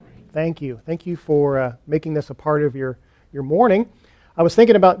Thank you. Thank you for making this a part of your morning. I was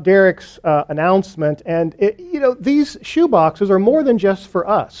thinking about Derek's announcement, and these shoe boxes are more than just for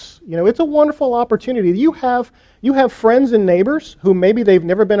us. It's a wonderful opportunity. You have friends and neighbors who maybe they've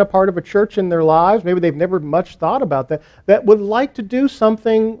never been a part of a church in their lives, maybe they've never much thought about that would like to do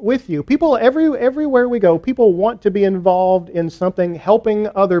something with you. People, everywhere we go, people want to be involved in something, helping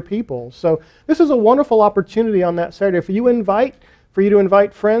other people. So this is a wonderful opportunity on that Saturday for you to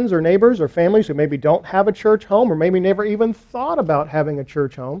invite friends or neighbors or families who maybe don't have a church home or maybe never even thought about having a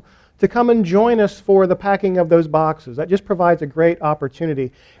church home to come and join us for the packing of those boxes. That just provides a great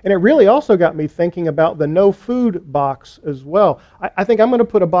opportunity. And it really also got me thinking about the no food box as well. I think I'm going to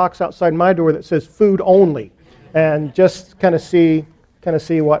put a box outside my door that says food only and just kind of see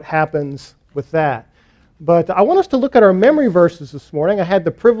what happens with that. But I want us to look at our memory verses this morning. I had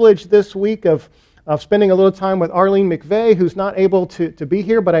the privilege this week of spending a little time with Arlene McVeigh, who's not able to be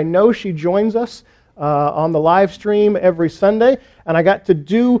here, but I know she joins us on the live stream every Sunday, and I got to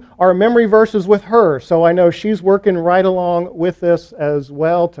do our memory verses with her, so I know she's working right along with us as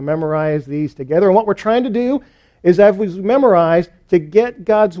well to memorize these together. And what we're trying to do is, as we memorize, to get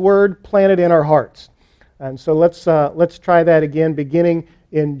God's Word planted in our hearts. And so let's try that again, beginning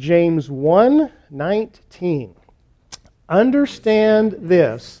in James 1:19. Understand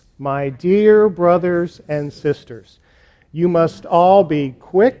this, my dear brothers and sisters, you must all be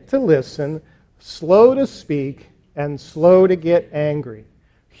quick to listen, slow to speak, and slow to get angry.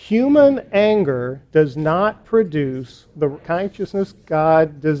 Human anger does not produce the righteousness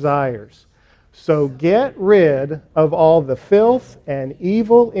God desires. So get rid of all the filth and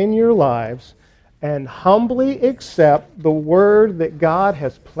evil in your lives and humbly accept the word that God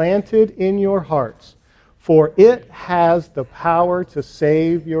has planted in your hearts, for it has the power to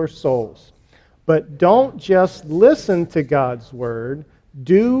save your souls. But don't just listen to God's word,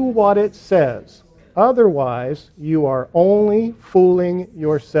 do what it says. Otherwise, you are only fooling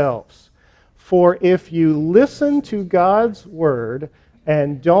yourselves. For if you listen to God's word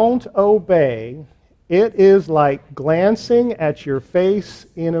and don't obey, it is like glancing at your face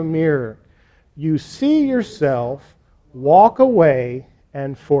in a mirror. You see yourself, walk away,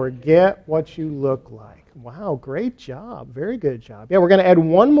 and forget what you look like. Wow, great job. Very good job. Yeah, we're going to add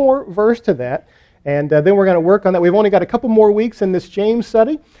one more verse to that, and then we're going to work on that. We've only got a couple more weeks in this James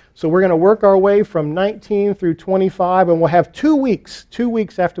study, so we're going to work our way from 19 through 25, and we'll have 2 weeks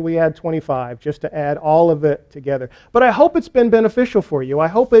after we add 25, just to add all of it together. But I hope it's been beneficial for you. I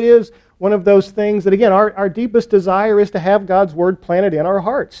hope it is one of those things that, again, our deepest desire is to have God's Word planted in our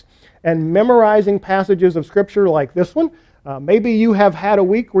hearts. And memorizing passages of Scripture like this one, maybe you have had a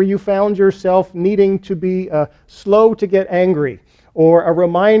week where you found yourself needing to be slow to get angry, or a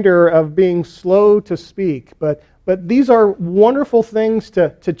reminder of being slow to speak. But these are wonderful things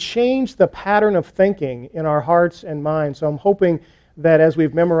to change the pattern of thinking in our hearts and minds. So I'm hoping that as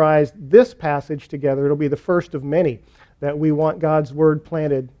we've memorized this passage together, it'll be the first of many that we want God's Word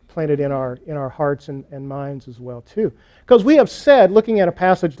planted in our hearts and minds as well too. Because we have said, looking at a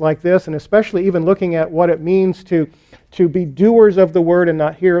passage like this, and especially even looking at what it means to be doers of the Word and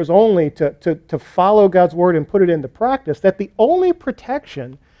not hearers only, to follow God's Word and put it into practice, that the only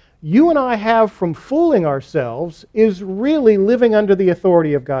protection you and I have from fooling ourselves is really living under the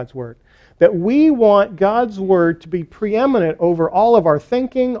authority of God's Word. That we want God's Word to be preeminent over all of our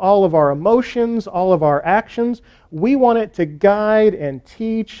thinking, all of our emotions, all of our actions. We want it to guide and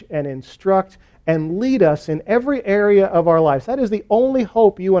teach and instruct and lead us in every area of our lives. That is the only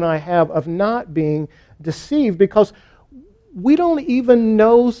hope you and I have of not being deceived, because we don't even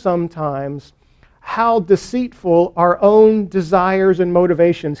know sometimes how deceitful our own desires and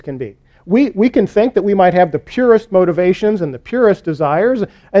motivations can be. We can think that we might have the purest motivations and the purest desires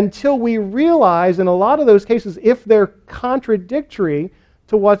until we realize, in a lot of those cases, if they're contradictory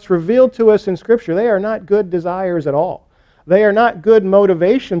to what's revealed to us in Scripture, they are not good desires at all. They are not good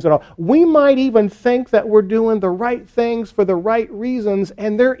motivations at all. We might even think that we're doing the right things for the right reasons,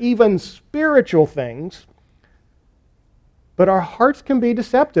 and they're even spiritual things. But our hearts can be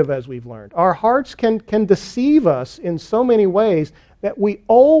deceptive, as we've learned. Our hearts can deceive us in so many ways that we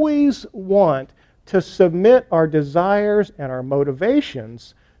always want to submit our desires and our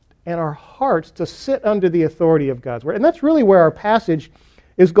motivations and our hearts to sit under the authority of God's Word. And that's really where our passage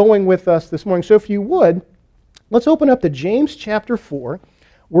is going with us this morning. So if you would, let's open up to James chapter 4.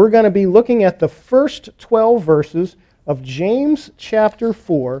 We're going to be looking at the first 12 verses of James chapter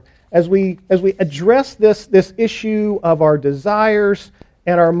 4 as we address this issue of our desires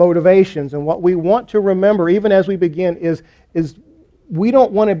and our motivations. And what we want to remember, even as we begin, is we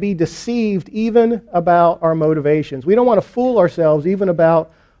don't want to be deceived even about our motivations. We don't want to fool ourselves even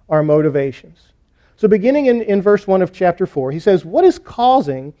about our motivations. So beginning in verse 1 of chapter 4, he says, "What is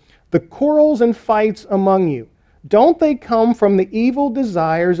causing the quarrels and fights among you? Don't they come from the evil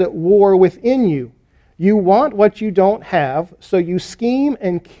desires at war within you? You want what you don't have, so you scheme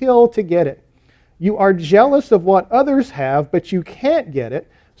and kill to get it. You are jealous of what others have, but you can't get it,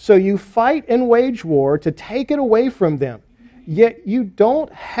 so you fight and wage war to take it away from them. Yet you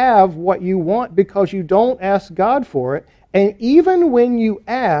don't have what you want because you don't ask God for it, and even when you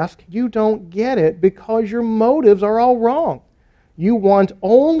ask, you don't get it because your motives are all wrong. You want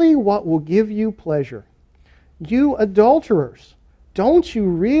only what will give you pleasure. You adulterers, don't you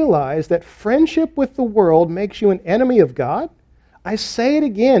realize that friendship with the world makes you an enemy of God? I say it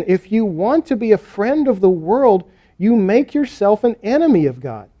again, if you want to be a friend of the world, you make yourself an enemy of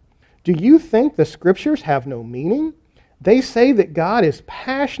God. Do you think the Scriptures have no meaning? They say that God is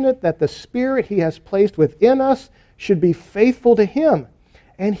passionate, that the Spirit He has placed within us should be faithful to Him,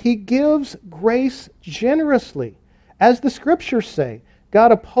 and He gives grace generously. As the Scriptures say,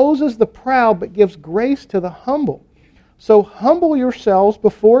 God opposes the proud but gives grace to the humble. So humble yourselves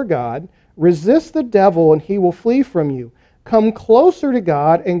before God, resist the devil, and he will flee from you. Come closer to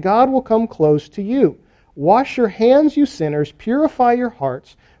God, and God will come close to you. Wash your hands, you sinners, purify your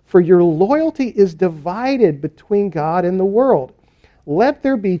hearts, for your loyalty is divided between God and the world. Let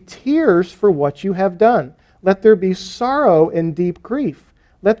there be tears for what you have done. Let there be sorrow and deep grief.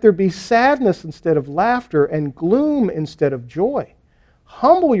 Let there be sadness instead of laughter and gloom instead of joy.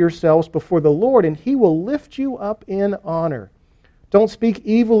 Humble yourselves before the Lord, and He will lift you up in honor. Don't speak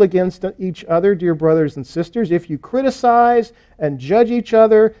evil against each other, dear brothers and sisters. If you criticize and judge each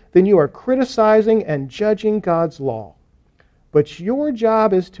other, then you are criticizing and judging God's law. But your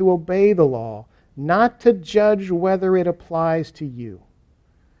job is to obey the law, not to judge whether it applies to you.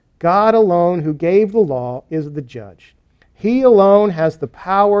 God alone, who gave the law, is the judge. He alone has the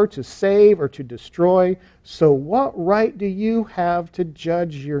power to save or to destroy. So what right do you have to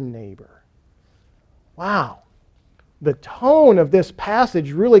judge your neighbor? Wow. The tone of this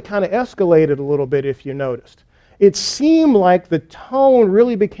passage really kind of escalated a little bit, if you noticed. It seemed like the tone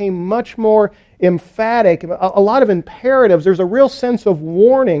really became much more emphatic, a lot of imperatives. There's a real sense of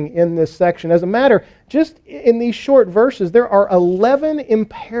warning in this section. As a matter, just in these short verses, there are 11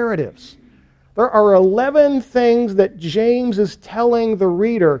 imperatives. There are 11 things that James is telling the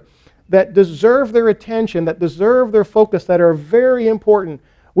reader that deserve their attention, that deserve their focus, that are very important.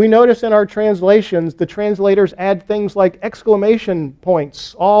 We notice in our translations, the translators add things like exclamation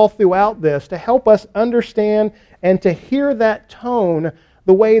points all throughout this to help us understand and to hear that tone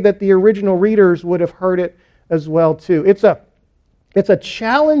the way that the original readers would have heard it as well too. It's a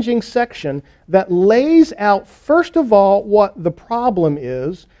challenging section that lays out, first of all, what the problem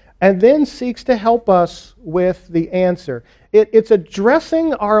is, and then seeks to help us with the answer. It's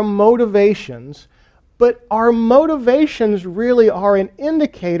addressing our motivations, but our motivations really are an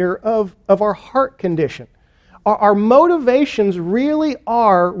indicator of our heart condition. Our motivations really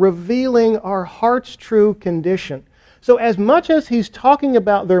are revealing our heart's true condition. So as much as he's talking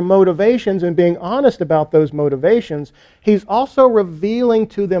about their motivations and being honest about those motivations, he's also revealing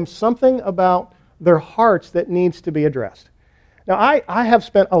to them something about their hearts that needs to be addressed. Now, I have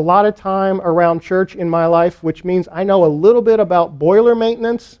spent a lot of time around church in my life, which means I know a little bit about boiler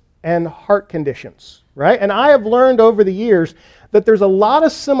maintenance and heart conditions, right? And I have learned over the years that there's a lot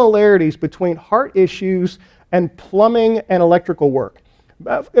of similarities between heart issues and plumbing and electrical work.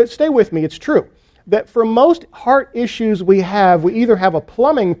 Stay with me, it's true that for most heart issues we either have a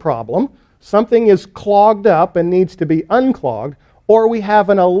plumbing problem, something is clogged up and needs to be unclogged, or we have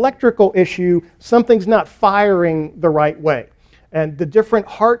an electrical issue, something's not firing the right way. And the different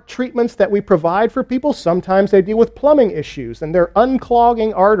heart treatments that we provide for people, sometimes they deal with plumbing issues and they're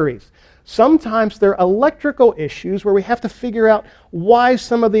unclogging arteries. Sometimes they're electrical issues where we have to figure out why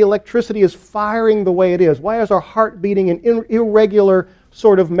some of the electricity is firing the way it is. Why is our heart beating in irregular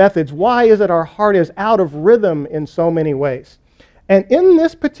sort of methods? Why is it our heart is out of rhythm in so many ways? And in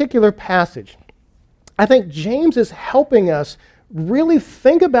this particular passage, I think James is helping us really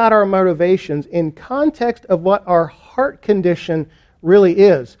think about our motivations in context of what our heart condition really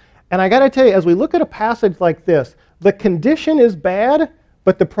is. And I got to tell you, as we look at a passage like this, the condition is bad,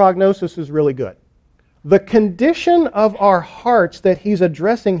 but the prognosis is really good. The condition of our hearts that he's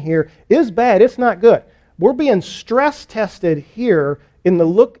addressing here is bad. It's not good. We're being stress tested here in the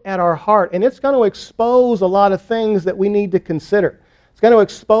look at our heart, and it's going to expose a lot of things that we need to consider. It's going to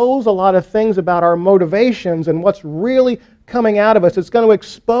expose a lot of things about our motivations and what's really coming out of us. It's going to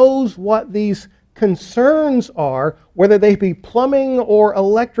expose what these concerns are, whether they be plumbing or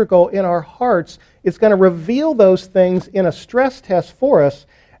electrical in our hearts. It's going to reveal those things in a stress test for us.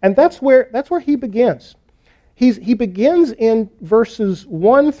 And that's where he begins. He begins in verses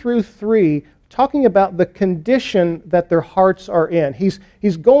 1 through 3 talking about the condition that their hearts are in.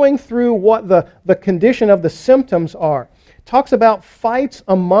 He's going through what the condition of the symptoms are. Talks about fights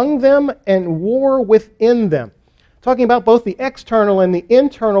among them and war within them. Talking about both the external and the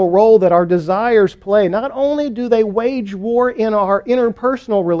internal role that our desires play. Not only do they wage war in our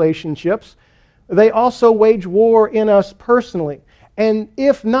interpersonal relationships, they also wage war in us personally. And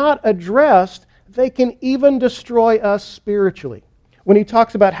if not addressed, they can even destroy us spiritually. When he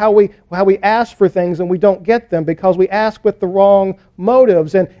talks about how we ask for things and we don't get them because we ask with the wrong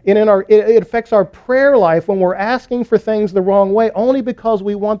motives, and it affects our prayer life when we're asking for things the wrong way only because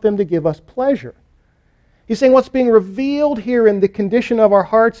we want them to give us pleasure. He's saying what's being revealed here in the condition of our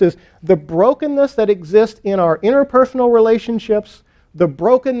hearts is the brokenness that exists in our interpersonal relationships, the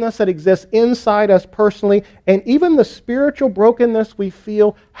brokenness that exists inside us personally, and even the spiritual brokenness we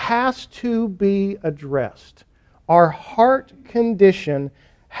feel has to be addressed. Our heart condition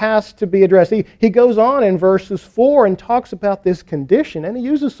has to be addressed. He goes on in verses 4 and talks about this condition, and he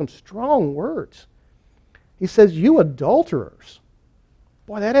uses some strong words. He says, "You adulterers."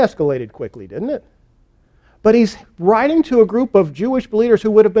 Boy, that escalated quickly, didn't it? But he's writing to a group of Jewish believers who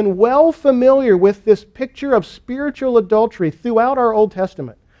would have been well familiar with this picture of spiritual adultery throughout our Old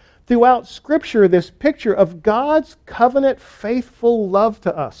Testament. Throughout Scripture, this picture of God's covenant faithful love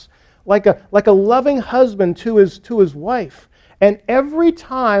to us, like a loving husband to his wife. And every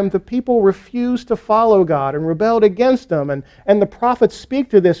time the people refused to follow God and rebelled against Him, and the prophets speak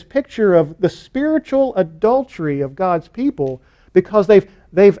to this picture of the spiritual adultery of God's people because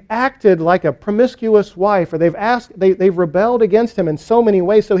they've acted like a promiscuous wife, or they've rebelled against Him in so many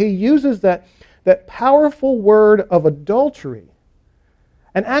ways. So he uses that powerful word of adultery.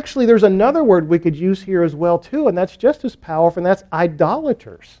 And actually there's another word we could use here as well too, and that's just as powerful, and that's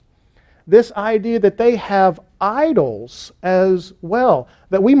idolaters. This idea that they have idols as well,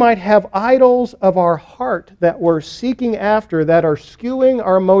 that we might have idols of our heart that we're seeking after, that are skewing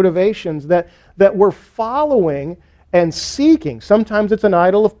our motivations, that we're following and seeking. Sometimes it's an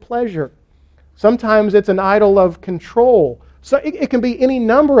idol of pleasure. Sometimes it's an idol of control. So it can be any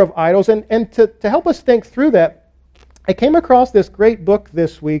number of idols. And to help us think through that, I came across this great book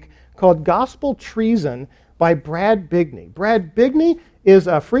this week called Gospel Treason by Brad Bigney. Brad Bigney is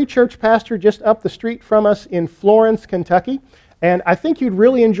a free church pastor just up the street from us in Florence, Kentucky. And I think you'd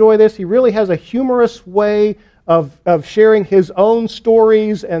really enjoy this. He really has a humorous way of sharing his own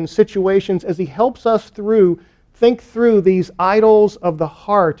stories and situations as he helps us think through these idols of the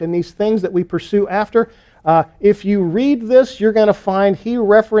heart and these things that we pursue after. If you read this, you're going to find he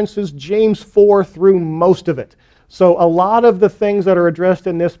references James 4 through most of it. So a lot of the things that are addressed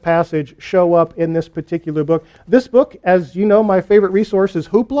in this passage show up in this particular book. This book, as you know, my favorite resource is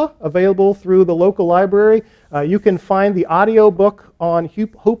Hoopla, available through the local library. You can find the audio book on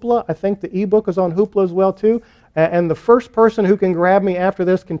Hoopla. I think the ebook is on Hoopla as well too. And the first person who can grab me after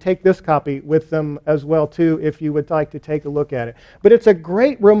this can take this copy with them as well too, if you would like to take a look at it. But it's a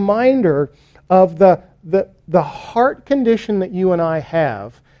great reminder of the heart condition that you and I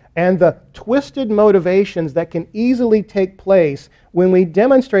have, and the twisted motivations that can easily take place when we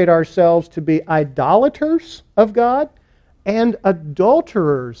demonstrate ourselves to be idolaters of God and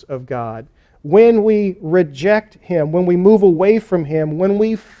adulterers of God, when we reject Him, when we move away from Him, when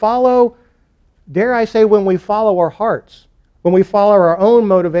we follow, dare I say, when we follow our hearts, when we follow our own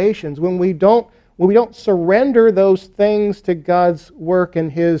motivations, when we don't surrender those things to God's work and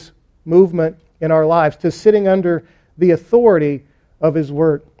His movement in our lives, to sitting under the authority of His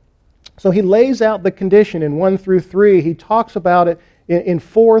Word. So he lays out the condition in 1 through 3. He talks about it in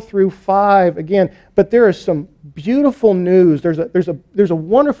 4 through 5 again. But there is some beautiful news. There's a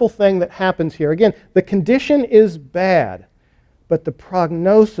wonderful thing that happens here. Again, the condition is bad, but the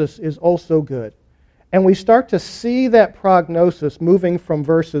prognosis is also good. And we start to see that prognosis moving from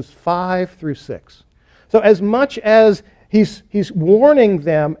verses 5 through 6. So as much as He's warning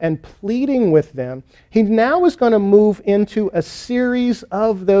them and pleading with them, he now is going to move into a series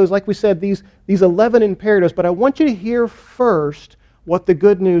of those, like we said, these 11 imperatives. But I want you to hear first what the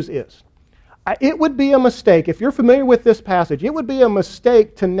good news is. It would be a mistake, if you're familiar with this passage, it would be a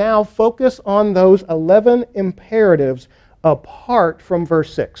mistake to now focus on those 11 imperatives apart from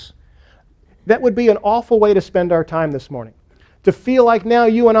verse 6. That would be an awful way to spend our time this morning. To feel like now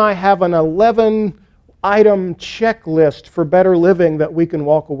you and I have an 11-item checklist for better living that we can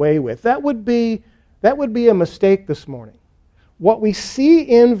walk away with. That would be a mistake this morning. What we see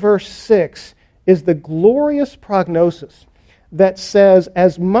in verse 6 is the glorious prognosis that says,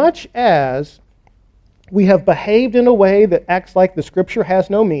 as much as we have behaved in a way that acts like the Scripture has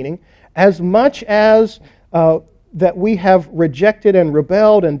no meaning, as much as that we have rejected and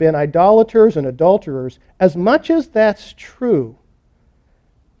rebelled and been idolaters and adulterers, as much as that's true,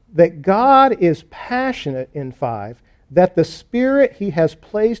 that God is passionate in 5, that the Spirit He has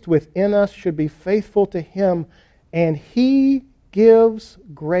placed within us should be faithful to Him, and He gives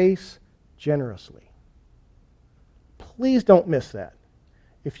grace generously. Please don't miss that.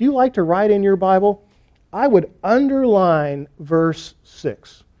 If you like to write in your Bible, I would underline verse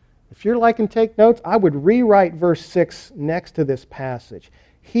 6. If you're liking take notes, I would rewrite verse 6 next to this passage.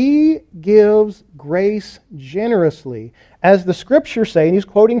 He gives grace generously. As the Scriptures say, and he's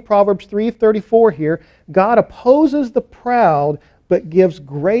quoting Proverbs 3:34 here, God opposes the proud, but gives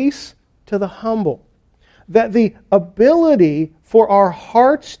grace to the humble. That the ability for our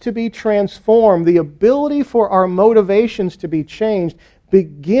hearts to be transformed, the ability for our motivations to be changed,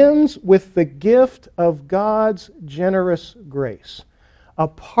 begins with the gift of God's generous grace.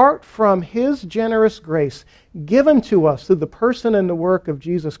 Apart from His generous grace given to us through the person and the work of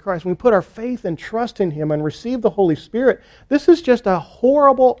Jesus Christ, when we put our faith and trust in Him and receive the Holy Spirit, this is just a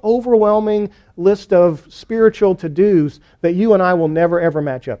horrible, overwhelming list of spiritual to-dos that you and I will never, ever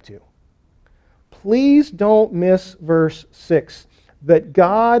match up to. Please don't miss verse 6, that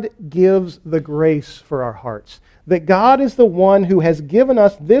God gives the grace for our hearts. That God is the one who has given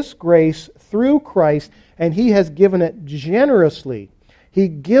us this grace through Christ, and He has given it generously. He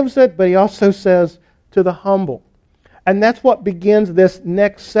gives it, but He also says, to the humble. And that's what begins this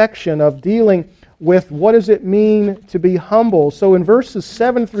next section of dealing with what does it mean to be humble. So in verses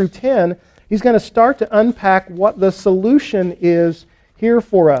 7 through 10, he's going to start to unpack what the solution is here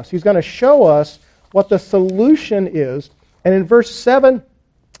for us. He's going to show us what the solution is. And in verse 7,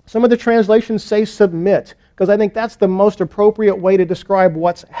 some of the translations say submit, because I think that's the most appropriate way to describe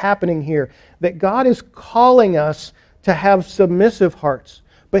what's happening here. That God is calling us to have submissive hearts,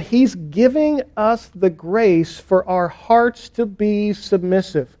 but He's giving us the grace for our hearts to be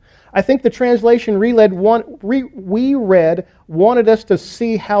submissive. I think the translation we read wanted us to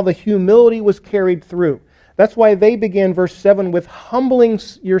see how the humility was carried through. That's why they begin verse 7 with humbling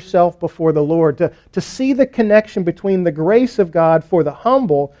yourself before the Lord, to see the connection between the grace of God for the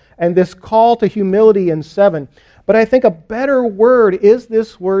humble and this call to humility in 7. But I think a better word is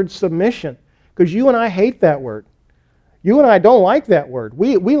this word submission, because you and I hate that word. You and I don't like that word.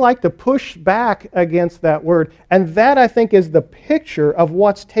 We like to push back against that word. And that, I think, is the picture of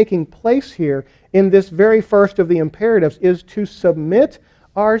what's taking place here in this very first of the imperatives, is to submit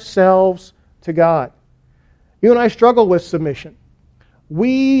ourselves to God. You and I struggle with submission.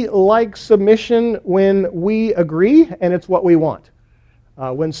 We like submission when we agree and it's what we want.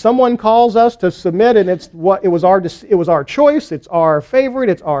 When someone calls us to submit and it was our choice, it's our favorite,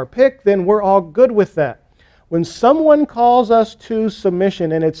 it's our pick, then we're all good with that. When someone calls us to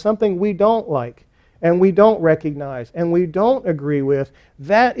submission and it's something we don't like and we don't recognize and we don't agree with,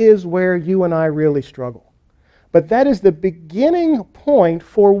 that is where you and I really struggle. But that is the beginning point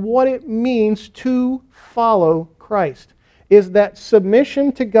for what it means to follow Christ, is that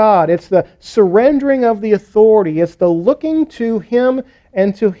submission to God. It's the surrendering of the authority. It's the looking to Him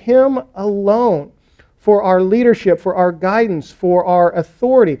and to Him alone for our leadership, for our guidance, for our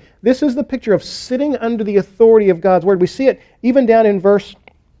authority. This is the picture of sitting under the authority of God's Word. We see it even down in verse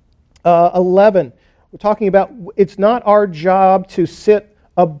 11. We're talking about it's not our job to sit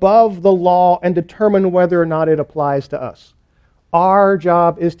above the law and determine whether or not it applies to us. Our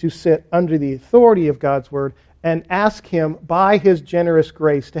job is to sit under the authority of God's Word and ask Him by His generous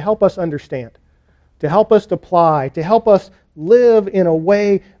grace to help us understand, to help us apply, to help us live in a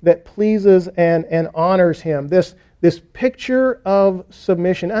way that pleases and honors Him. This picture of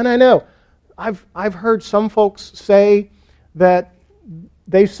submission. And I know, I've heard some folks say that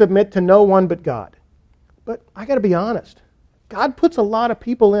they submit to no one but God. But I got to be honest. God puts a lot of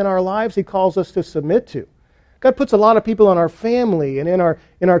people in our lives He calls us to submit to. God puts a lot of people in our family and in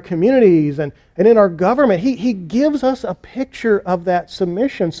our communities and in our government. He gives us a picture of that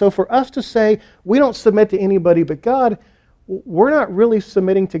submission. So for us to say we don't submit to anybody but God, we're not really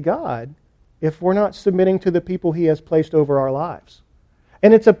submitting to God if we're not submitting to the people He has placed over our lives.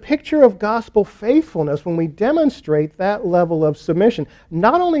 And it's a picture of gospel faithfulness when we demonstrate that level of submission,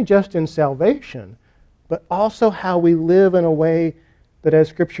 not only just in salvation, but also how we live in a way that, as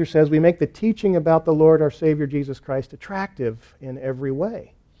Scripture says, we make the teaching about the Lord our Savior Jesus Christ attractive in every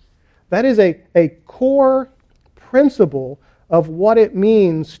way. That is a core principle of what it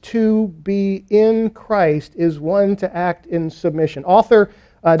means to be in Christ, is one to act in submission. Author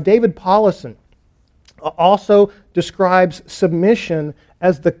David Paulison also describes submission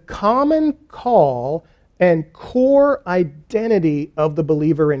as the common call and core identity of the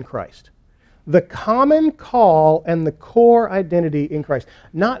believer in Christ. The common call and the core identity in Christ.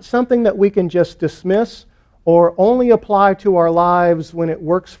 Not something that we can just dismiss or only apply to our lives when it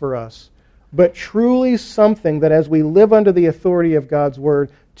works for us, but truly something that as we live under the authority of God's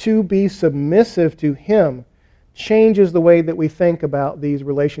Word, to be submissive to Him changes the way that we think about these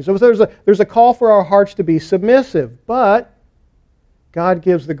relationships. So there's a call for our hearts to be submissive, but God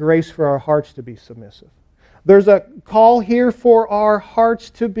gives the grace for our hearts to be submissive. There's a call here for our hearts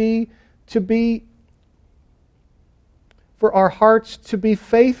to be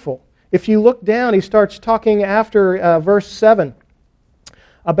faithful. If you look down, he starts talking after verse 7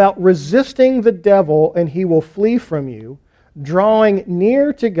 about resisting the devil and he will flee from you, drawing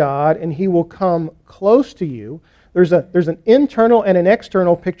near to God and he will come close to you. There's an internal and an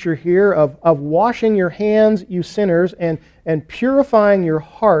external picture here of washing your hands, you sinners, and purifying your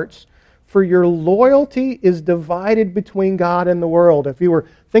hearts, for your loyalty is divided between God and the world. If you were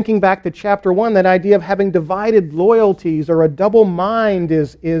thinking back to chapter 1, that idea of having divided loyalties or a double mind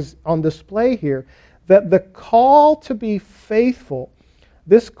is on display here. That the call to be faithful,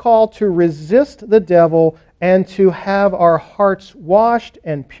 this call to resist the devil and to have our hearts washed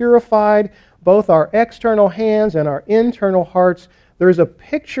and purified, both our external hands and our internal hearts, there's a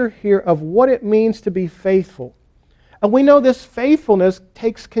picture here of what it means to be faithful. And we know this faithfulness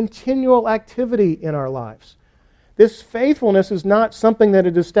takes continual activity in our lives. This faithfulness is not something that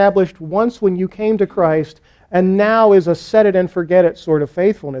is established once when you came to Christ and now is a set it and forget it sort of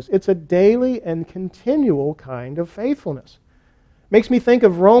faithfulness. It's a daily and continual kind of faithfulness. Makes me think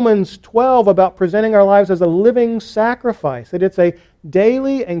of Romans 12 about presenting our lives as a living sacrifice, that it's a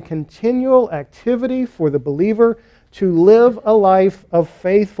daily and continual activity for the believer to live a life of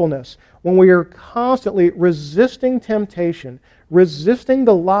faithfulness. When we are constantly resisting temptation, resisting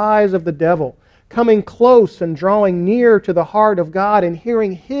the lies of the devil, coming close and drawing near to the heart of God and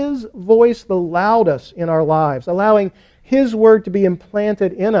hearing His voice the loudest in our lives, allowing His Word to be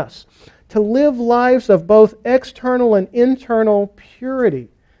implanted in us, to live lives of both external and internal purity,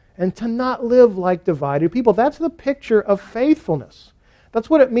 and to not live like divided people. That's the picture of faithfulness. That's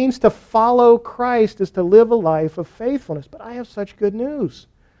what it means to follow Christ, is to live a life of faithfulness. But I have such good news.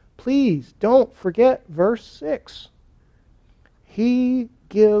 Please don't forget verse 6. He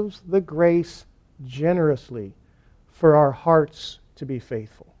gives the grace generously for our hearts to be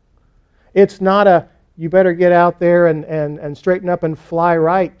faithful. It's not a, you better get out there and straighten up and fly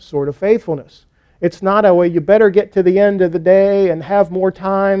right sort of faithfulness. It's not a, well, you better get to the end of the day and have more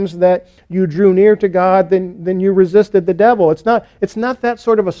times that you drew near to God than you resisted the devil. It's not that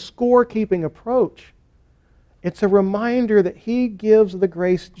sort of a scorekeeping approach. It's a reminder that He gives the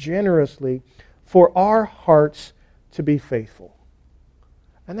grace generously for our hearts to be faithful.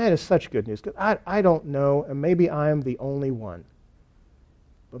 And that is such good news. Because I don't know, and maybe I am the only one,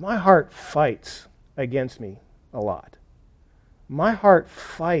 but my heart fights against me a lot. My heart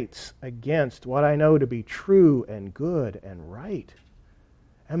fights against what I know to be true and good and right.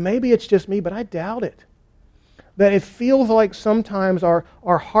 And maybe it's just me, but I doubt it. That it feels like sometimes our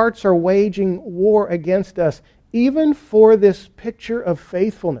hearts are waging war against us, even for this picture of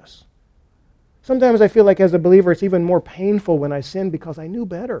faithfulness. Sometimes I feel like as a believer it's even more painful when I sin because I knew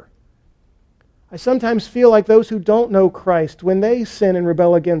better. I sometimes feel like those who don't know Christ, when they sin and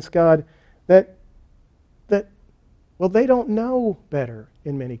rebel against God, that they don't know better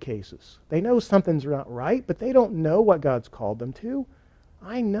in many cases. They know something's not right, but they don't know what God's called them to.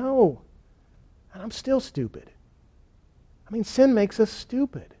 I know, and I'm still stupid. I mean, sin makes us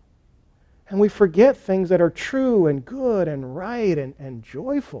stupid. And we forget things that are true and good and right and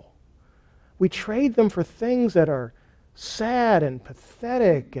joyful. We trade them for things that are sad and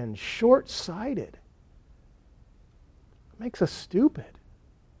pathetic and short-sighted. It makes us stupid.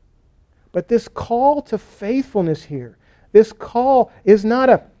 But this call to faithfulness here, this call is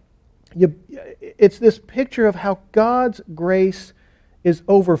not it's this picture of how God's grace is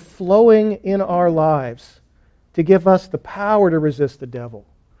overflowing in our lives to give us the power to resist the devil,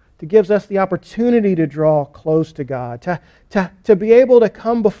 to give us the opportunity to draw close to God, to be able to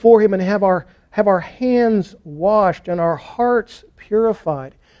come before Him and have our hands washed and our hearts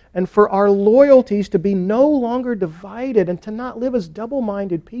purified, and for our loyalties to be no longer divided and to not live as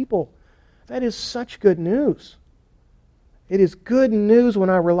double-minded people. That is such good news. It is good news when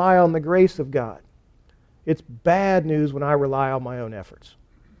I rely on the grace of God. It's bad news when I rely on my own efforts.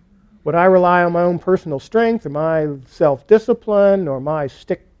 When I rely on my own personal strength or my self-discipline or my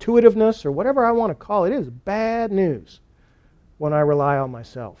stick-to-itiveness or whatever I want to call it, it is bad news when I rely on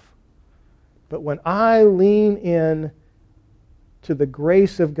myself. But when I lean in to the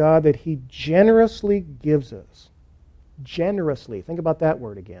grace of God that He generously gives us. Generously. Think about that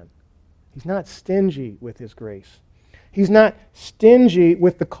word again. He's not stingy with His grace. He's not stingy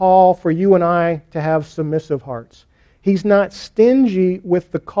with the call for you and I to have submissive hearts. He's not stingy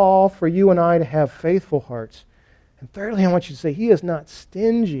with the call for you and I to have faithful hearts. And thirdly, I want you to say, He is not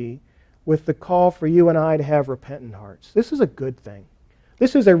stingy with the call for you and I to have repentant hearts. This is a good thing.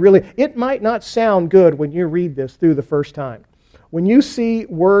 This is it might not sound good when you read this through the first time. When you see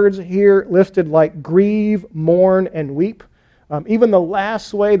words here listed like grieve, mourn, and weep, even the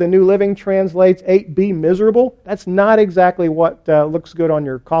last way the New Living translates, be miserable, that's not exactly what looks good on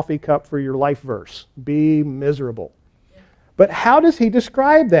your coffee cup for your life verse. Be miserable. But how does he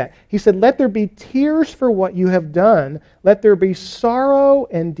describe that? He said, let there be tears for what you have done. Let there be sorrow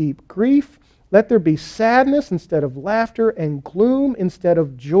and deep grief. Let there be sadness instead of laughter and gloom instead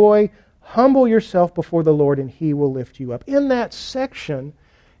of joy. Humble yourself before the Lord and He will lift you up. In that section,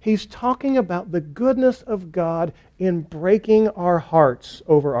 he's talking about the goodness of God in breaking our hearts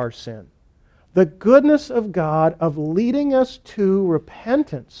over our sin. The goodness of God of leading us to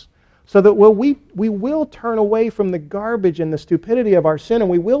repentance so that we will turn away from the garbage and the stupidity of our sin and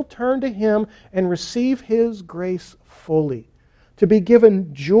we will turn to Him and receive His grace fully. To be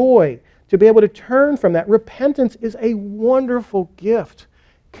given joy, to be able to turn from that. Repentance is a wonderful gift.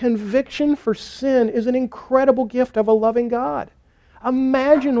 Conviction for sin is an incredible gift of a loving God.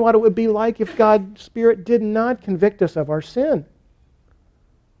 Imagine what it would be like if God's Spirit did not convict us of our sin.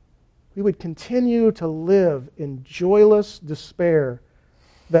 We would continue to live in joyless despair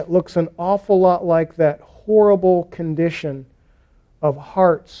that looks an awful lot like that horrible condition of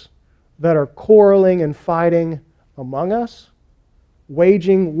hearts that are quarreling and fighting among us,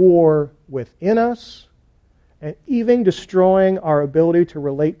 waging war within us, and even destroying our ability to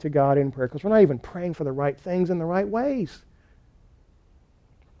relate to God in prayer because we're not even praying for the right things in the right ways.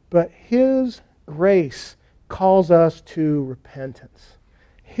 But His grace calls us to repentance.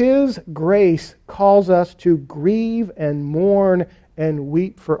 His grace calls us to grieve and mourn and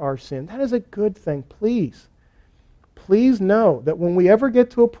weep for our sin. That is a good thing. Please know that when we ever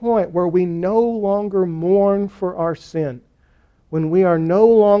get to a point where we no longer mourn for our sin, when we are no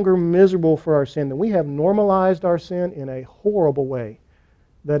longer miserable for our sin, then we have normalized our sin in a horrible way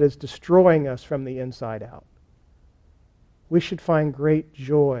that is destroying us from the inside out. We should find great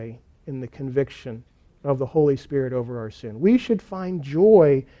joy in the conviction of the Holy Spirit over our sin. We should find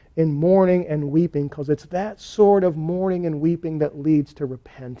joy in mourning and weeping because it's that sort of mourning and weeping that leads to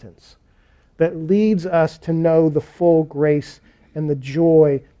repentance, that leads us to know the full grace and the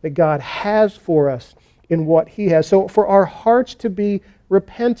joy that God has for us in what He has. So for our hearts to be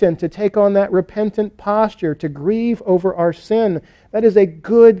repentant, to take on that repentant posture, to grieve over our sin, that is a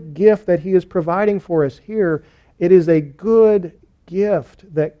good gift that He is providing for us here. It is a good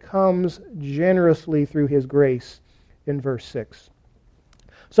gift that comes generously through His grace in verse 6.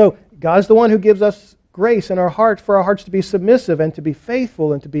 So God's the one who gives us grace in our hearts for our hearts to be submissive and to be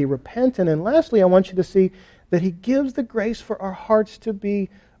faithful and to be repentant. And lastly, I want you to see that He gives the grace for our hearts to be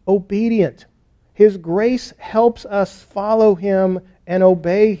obedient. His grace helps us follow Him and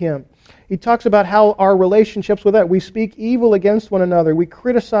obey Him. He talks about how our relationships with that, we speak evil against one another, we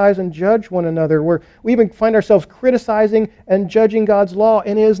criticize and judge one another, we even find ourselves criticizing and judging God's law,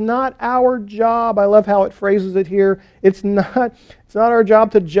 and it is not our job. I love how it phrases it here. It's not our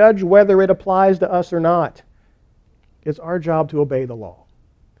job to judge whether it applies to us or not. It's our job to obey the law.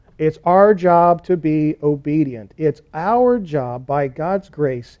 It's our job to be obedient. It's our job, by God's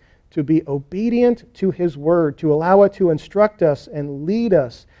grace, to be obedient to His Word, to allow it to instruct us and lead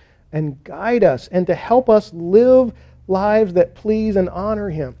us and guide us and to help us live lives that please and honor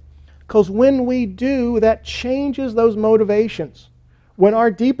Him. Because when we do, that changes those motivations. When our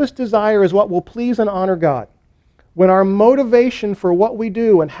deepest desire is what will please and honor God, when our motivation for what we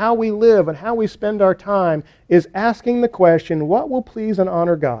do and how we live and how we spend our time is asking the question, what will please and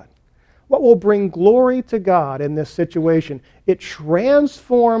honor God? What will bring glory to God in this situation? It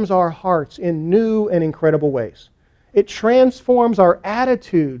transforms our hearts in new and incredible ways. It transforms our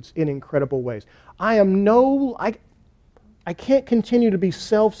attitudes in incredible ways. I can't continue to be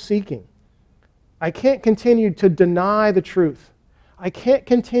self-seeking. I can't continue to deny the truth. I can't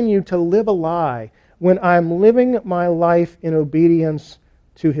continue to live a lie when I'm living my life in obedience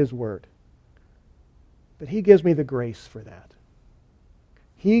to His Word. But He gives me the grace for that.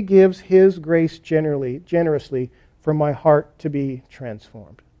 He gives His grace generously for my heart to be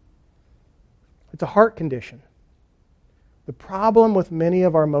transformed. It's a heart condition. The problem with many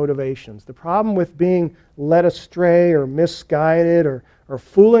of our motivations, the problem with being led astray or misguided or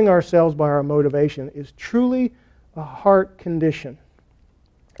fooling ourselves by our motivation is truly a heart condition.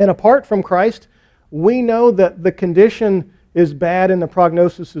 And apart from Christ, we know that the condition is bad and the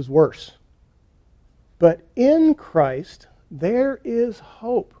prognosis is worse. But in Christ, there is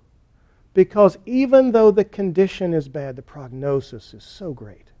hope. Because even though the condition is bad, the prognosis is so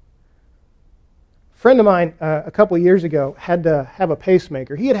great. A friend of mine a couple of years ago had to have a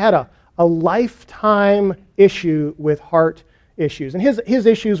pacemaker. He had a lifetime issue with heart issues. And his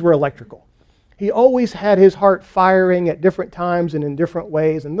issues were electrical. He always had his heart firing at different times and in different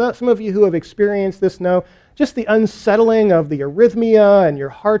ways. And some of you who have experienced this know just the unsettling of the arrhythmia and your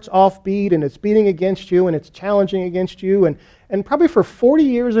heart's offbeat and it's beating against you and it's challenging against you. And probably for 40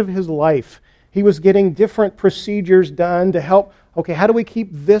 years of his life, he was getting different procedures done to help, okay, how do we keep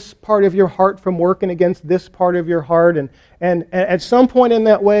this part of your heart from working against this part of your heart? And at some point in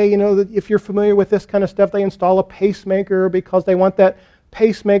that way, if you're familiar with this kind of stuff, they install a pacemaker because they want that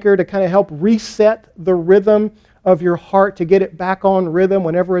pacemaker to kind of help reset the rhythm of your heart to get it back on rhythm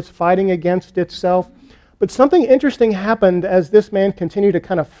whenever it's fighting against itself. But something interesting happened as this man continued to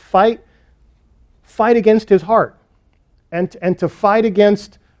kind of fight against his heart and to fight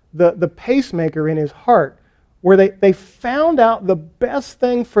against the pacemaker in his heart, where they found out the best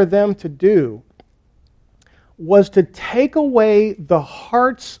thing for them to do was to take away the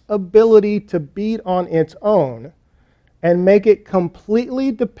heart's ability to beat on its own and make it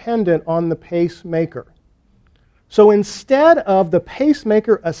completely dependent on the pacemaker. So instead of the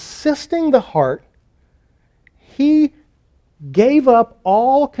pacemaker assisting the heart, he gave up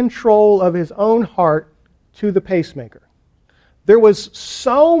all control of his own heart to the pacemaker. There was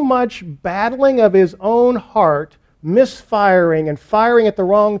so much battling of his own heart, misfiring and firing at the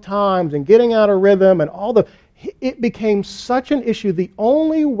wrong times and getting out of rhythm and it became such an issue. The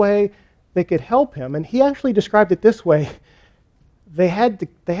only way they could help him, and he actually described it this way, they had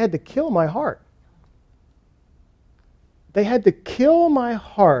to kill my heart. They had to kill my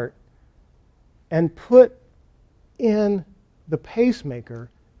heart and put in the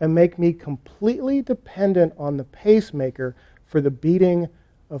pacemaker and make me completely dependent on the pacemaker for the beating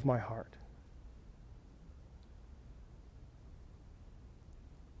of my heart.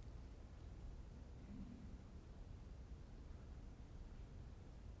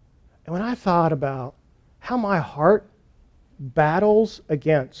 And when I thought about how my heart battles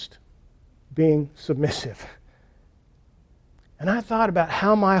against being submissive, and I thought about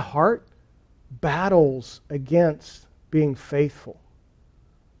how my heart battles against being faithful,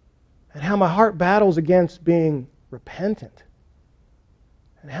 and how my heart battles against being repentant,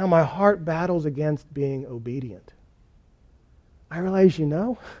 and how my heart battles against being obedient, I realize,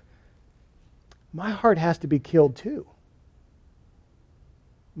 my heart has to be killed too.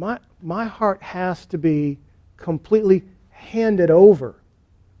 My heart has to be completely handed over.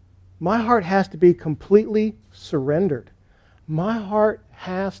 My heart has to be completely surrendered. My heart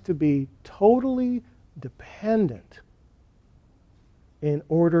has to be totally dependent in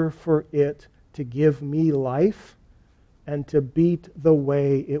order for it to give me life and to beat the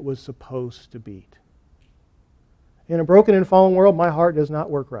way it was supposed to beat. In a broken and fallen world, my heart does not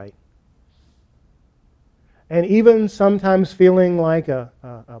work right. And even sometimes feeling like a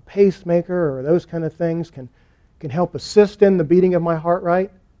pacemaker or those kind of things can help assist in the beating of my heart right.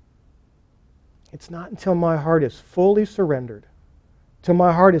 It's not until my heart is fully surrendered, till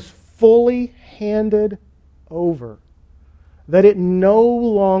my heart is fully handed over, that it no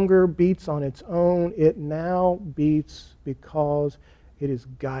longer beats on its own. It now beats because it is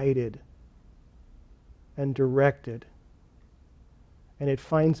guided and directed. And it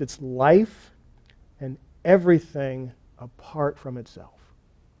finds its life and everything apart from itself.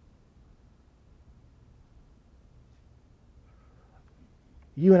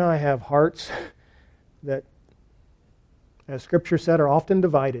 You and I have hearts that, as Scripture said, are often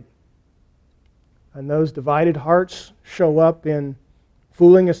divided. And those divided hearts show up in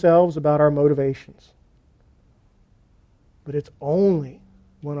fooling ourselves about our motivations. But it's only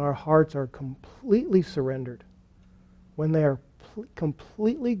when our hearts are completely surrendered, when they are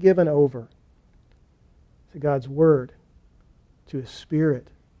completely given over to God's Word, to His Spirit,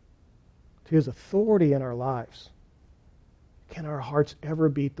 to His authority in our lives, can our hearts ever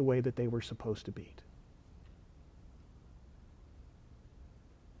beat the way that they were supposed to beat.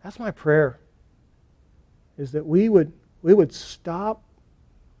 That's my prayer, is that we would stop,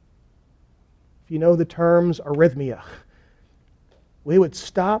 if you know the terms, arrhythmia. We would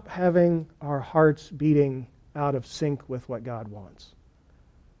stop having our hearts beating out of sync with what God wants.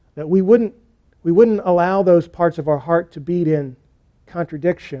 That we wouldn't allow those parts of our heart to beat in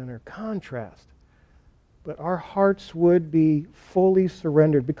contradiction or contrast. But our hearts would be fully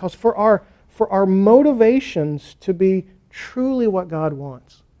surrendered. Because for for our motivations to be truly what God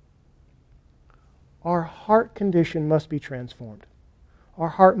wants, our heart condition must be transformed. Our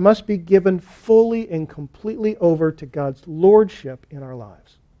heart must be given fully and completely over to God's lordship in our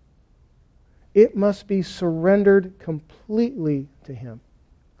lives. It must be surrendered completely to Him.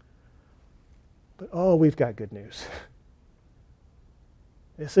 But oh, we've got good news.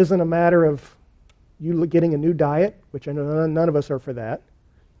 This isn't a matter of you getting a new diet, which I know none of us are for that.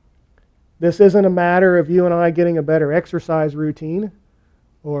 This isn't a matter of you and I getting a better exercise routine,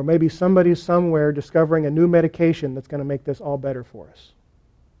 or maybe somebody somewhere discovering a new medication that's going to make this all better for us.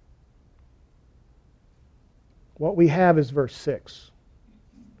 What we have is verse 6.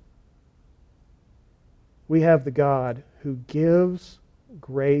 We have the God who gives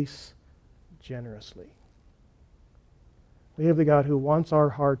grace generously. We have the God who wants our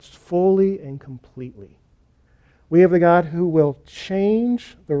hearts fully and completely. We have the God who will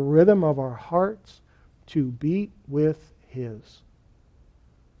change the rhythm of our hearts to beat with His.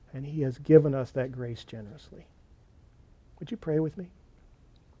 And He has given us that grace generously. Would you pray with me?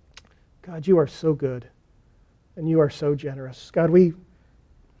 God, you are so good, and you are so generous. God, we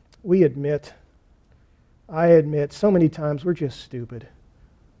admit, I admit, so many times we're just stupid.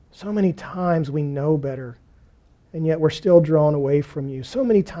 So many times we know better, and yet we're still drawn away from you. So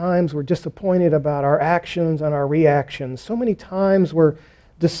many times we're disappointed about our actions and our reactions. So many times we're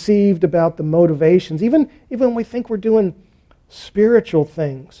deceived about the motivations, even when we think we're doing spiritual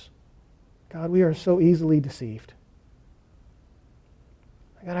things. God, we are so easily deceived.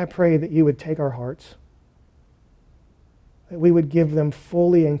 God, I pray that you would take our hearts, that we would give them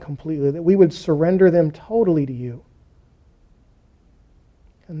fully and completely, that we would surrender them totally to you,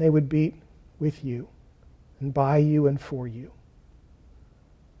 and they would beat with you and by you and for you.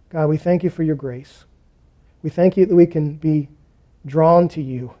 God, we thank you for your grace. We thank you that we can be drawn to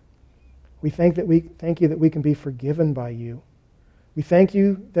you. We thank you that we can be forgiven by you. We thank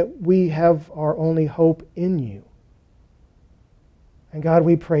you that we have our only hope in you. And God,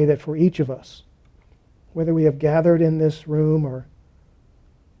 we pray that for each of us, whether we have gathered in this room or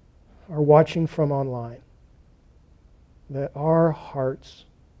are watching from online, that our hearts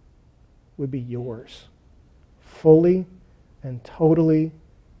would be yours, fully and totally,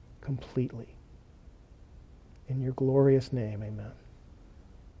 completely. In your glorious name, amen.